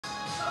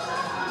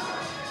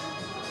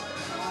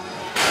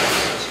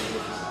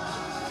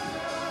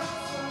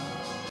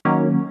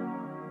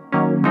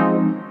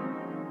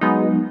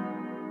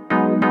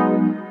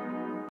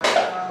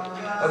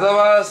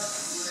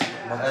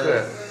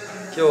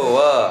今日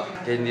は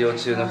減量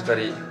中の2人、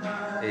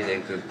エイデ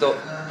ン君と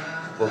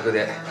僕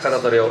で肩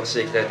トレをし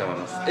ていきたいと思い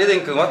ます。エイデ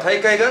ン君は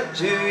大会が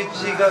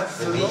11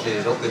月の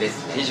26で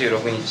すね。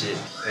26日、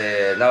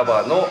ナ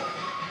バの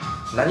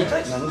何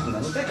大会なんで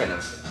す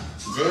か？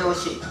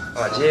 JOC。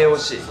 あ、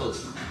JOC。 そうで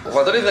す。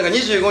とりあえずなんか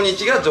25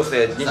日が女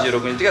性、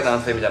26日が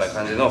男性みたいな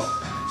感じの、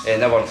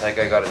ナバの大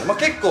会があるんで、まあ、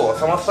結構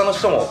サマスタの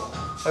人も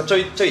ちょ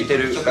いいて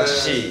るら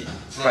しい、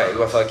はい、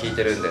噂は聞い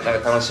てるんで、な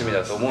んか楽しみ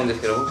だと思うんで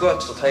すけど、僕は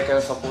ちょっと大会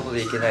のサポート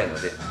でいけないの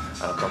で、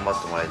頑張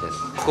ってもらいたいと思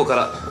います。ここか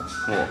らも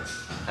う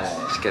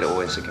しっかり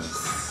応援しておきま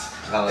す。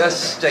よ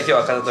し、じゃあ今日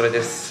は肩トレ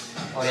です。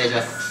お願いし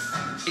ます。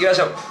行きま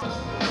しょう。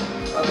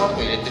マッ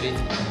ク入れてる？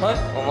はい、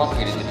マック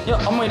入れてる？いや、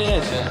あんま入れない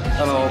ですね。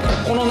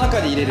この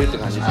中で入れるって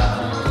感じです。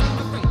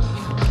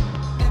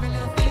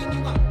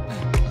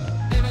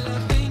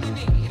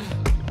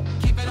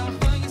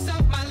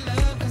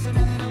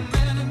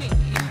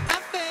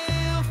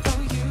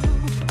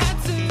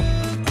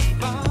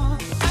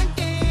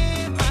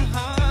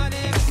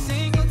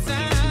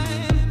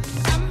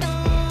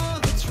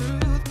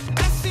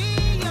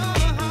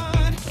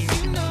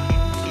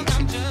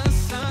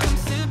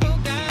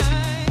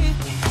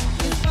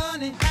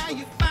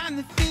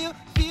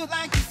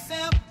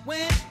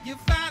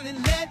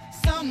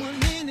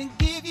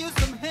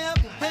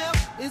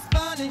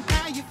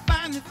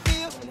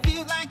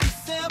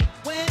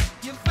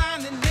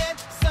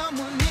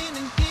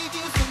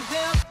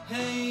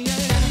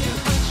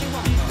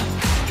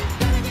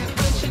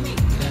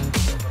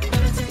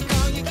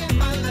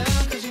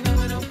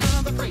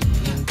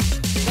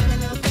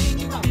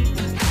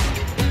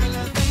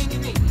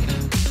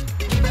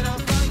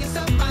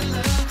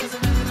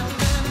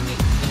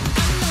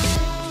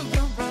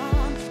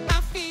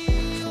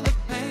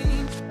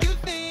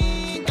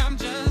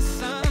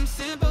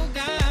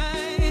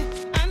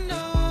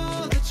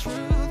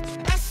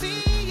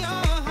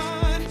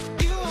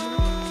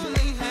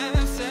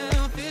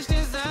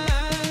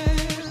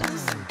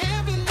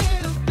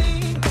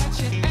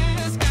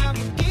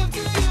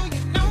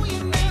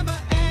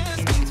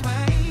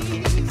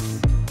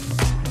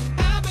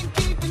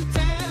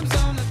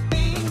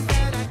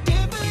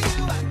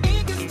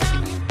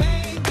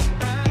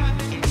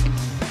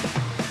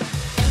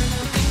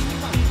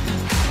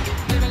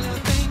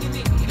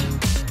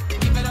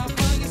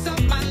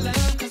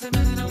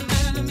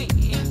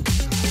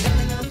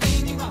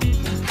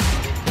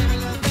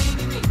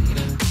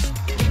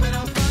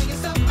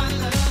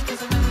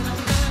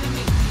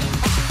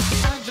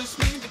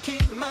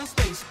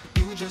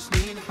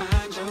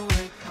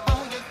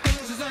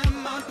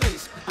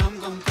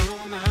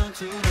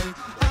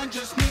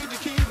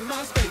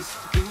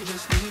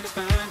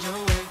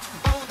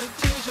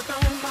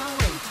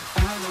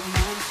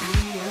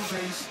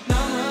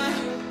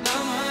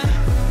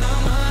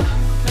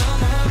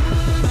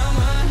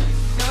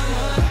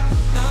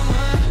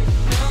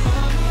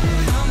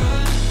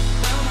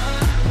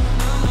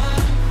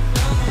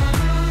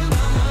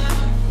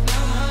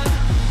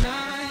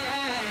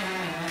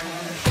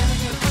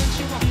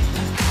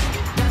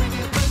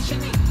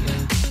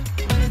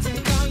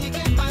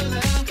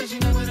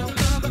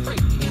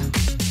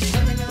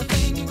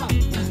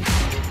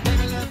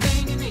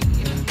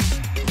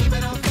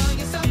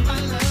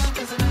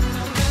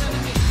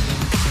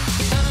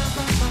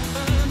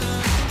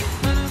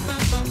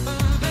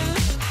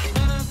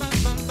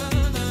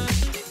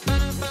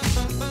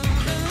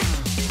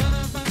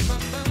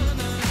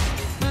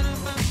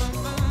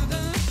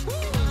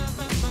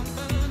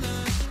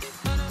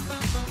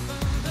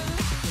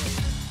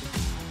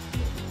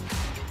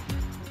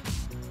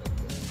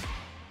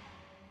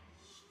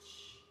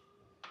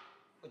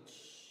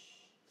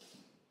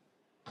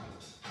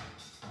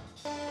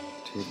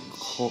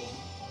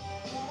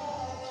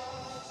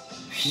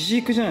フィジ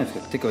ークじゃないです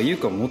か。てか、いう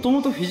か、もと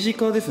もとフィジ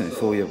カーですね、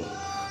そういえば。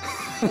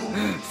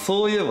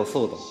そういえば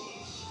そうだ。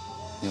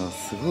いや、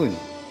すごいな。も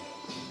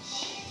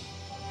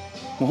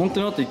う本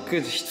当にあと1ヶ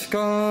月、質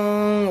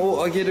感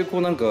を上げる、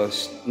なんかコ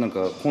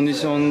ンディ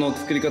ションの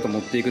作り方持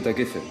っていくだ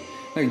けですよね。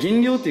なんか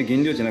減量っていう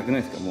減量じゃなくな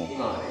いですか、もう。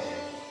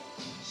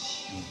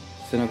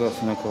背中。ああ。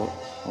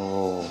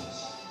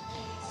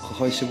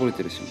下肺絞れ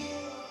てるし。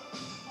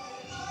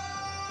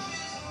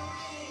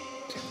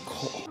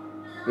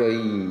うわ、いい。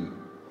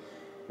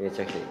めち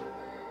ゃくちゃいい。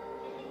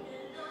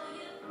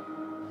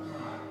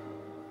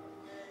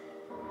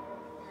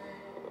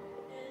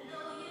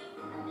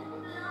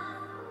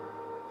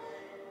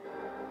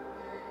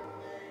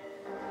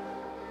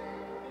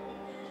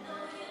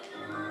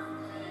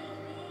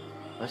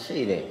足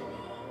いいね。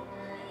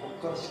こ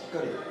こからしっ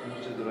かりも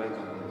うちょいドライ感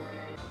が。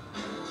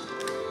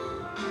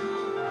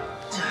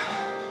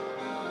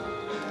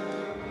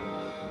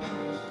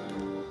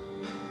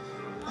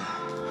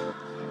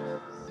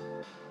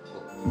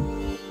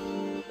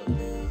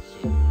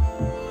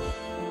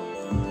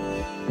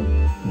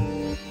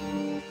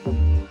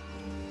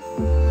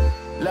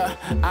Look,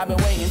 I've been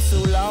waiting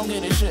too long,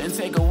 and it shouldn't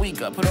take a week.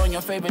 Put on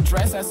your favorite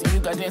dress, I see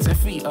you got dancing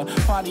feet.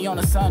 Party on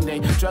a Sunday,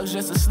 drugs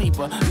just a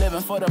sleeper.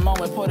 Living for the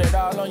moment, put it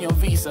all on your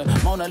visa.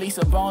 Mona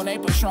Lisa,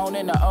 Bonet, Patron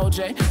in the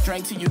OJ.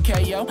 Drink till you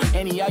KO,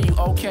 any are you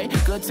okay?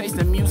 Good taste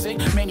in music,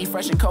 many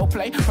fresh and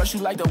Coldplay. First you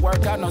like to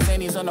work out, no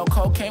Xannies or no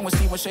cocaine. When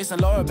Steve was chasing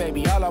Laura,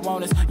 baby, all I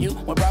want is you.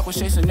 When Brock was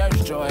chasing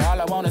Nurse Joy,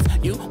 all I want is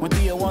you. When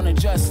Thea wanted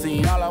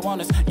Justine, all I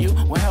want is you.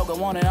 When Helga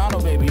wanted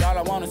Arnold, baby, all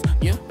I want is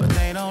you. But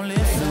they don't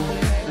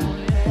listen.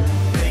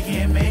 They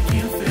can't make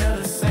you feel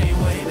the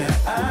same way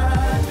that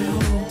I do.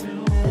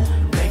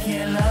 They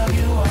can't love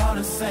you all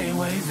the same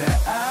ways that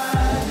I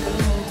do.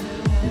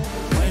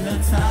 When the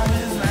time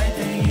is right,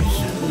 then you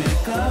should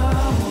make a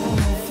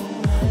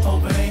move.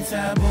 Hope it ain't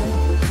taboo.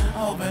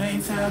 Hope it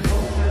ain't taboo.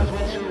 Cause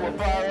with you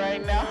apart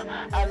right now,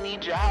 I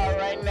need your heart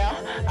right now.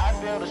 I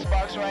feel the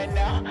sparks right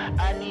now.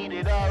 I need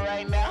it all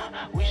right now.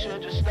 We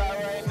should just start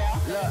right now.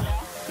 Look,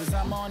 cause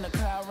I'm on the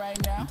cloud right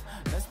now.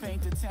 Let's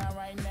paint the town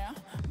right now.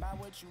 Buy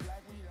what you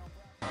like, we don't.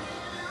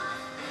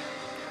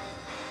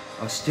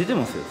 足出て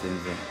ますよ全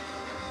然。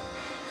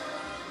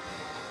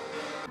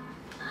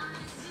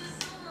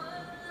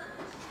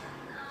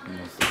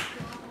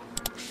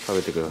食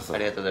べてください。あ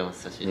りがとうございま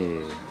す。差し入れ。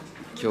今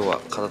日は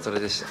肩トレ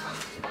でした。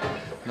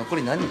残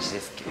り何日で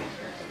すっけ？2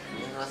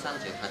月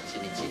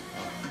38日。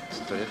ち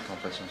ょっととりあえず乾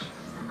杯しましょう。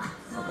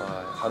乾杯。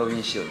ハロウィ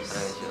ン仕様です。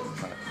ハロウィン仕様で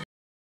す。はい。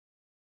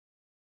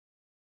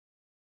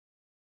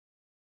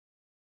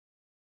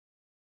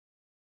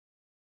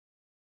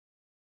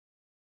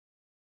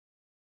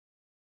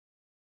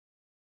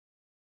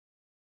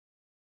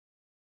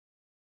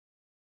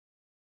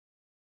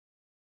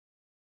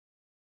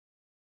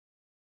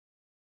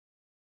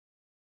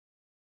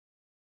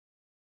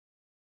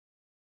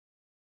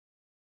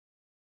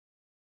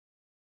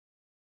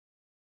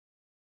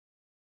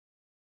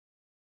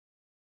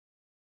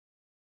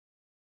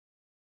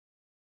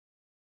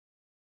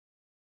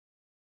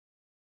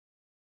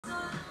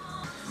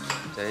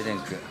じゃあエデン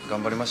君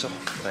頑張りましょう。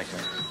大会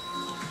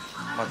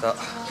また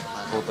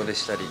ボートレ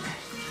したり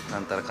な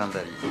んたらかん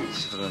だり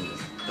するんで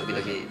時々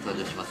登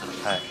場しますの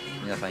で、はい、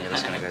皆さんよろ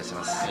しくお願いし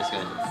ます。よろしくお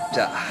願いします。じ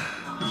ゃあ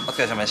お疲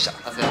れ様でした。お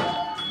疲れ様で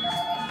した。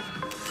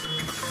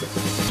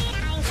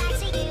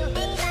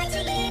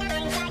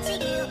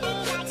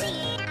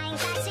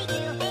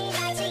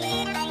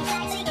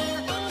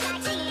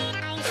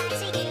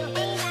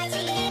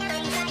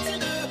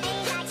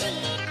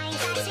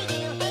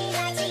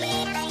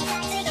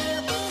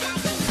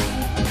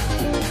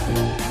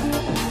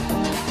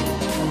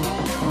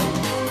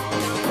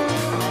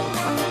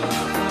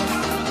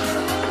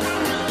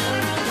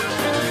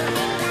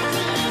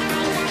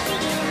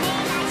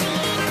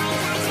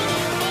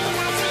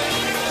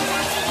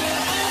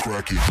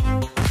Crack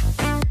it.